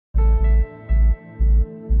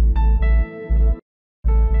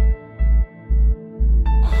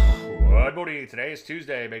Good morning. Today is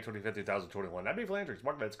Tuesday, May 25th, 2021. I'm Dave Landry.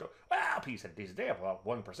 Market Let's go. Wow, peace had a decent day, up about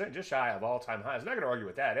 1%, just shy of all-time highs. I'm not going to argue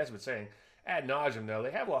with that. As I've been saying ad nauseum, though,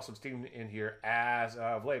 they have lost some steam in here as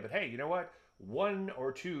of late. But hey, you know what? One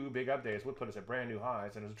or two big up days would put us at brand new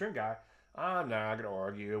highs. And as a trend guy, I'm not going to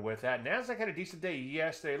argue with that. Nasdaq had a decent day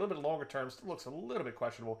yesterday. A little bit longer term. Still looks a little bit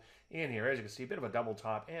questionable in here. As you can see, a bit of a double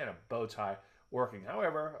top and a bow tie working.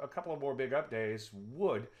 However, a couple of more big up days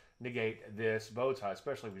would negate this bow tie,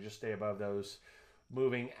 especially if we just stay above those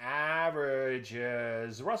moving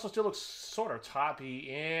averages. Russell still looks sort of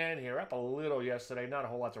toppy in here, up a little yesterday. Not a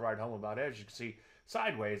whole lot to write home about. As you can see,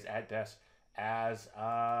 sideways at best as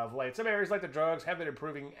of late. Some areas like the drugs have been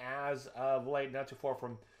improving as of late, not too far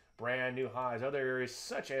from brand new highs. Other areas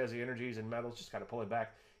such as the energies and metals just kind of pulling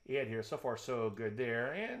back in here. So far, so good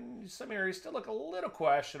there. And some areas still look a little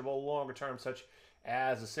questionable longer term, such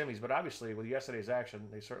as the semis. But obviously, with yesterday's action,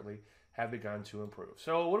 they certainly have begun to improve.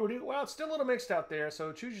 So what do we do? Well, it's still a little mixed out there.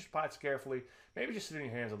 So choose your spots carefully. Maybe just sit in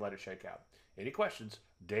your hands and let it shake out. Any questions?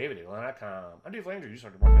 David@elon.com. I'm Dave Landry. You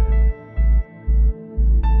start tomorrow.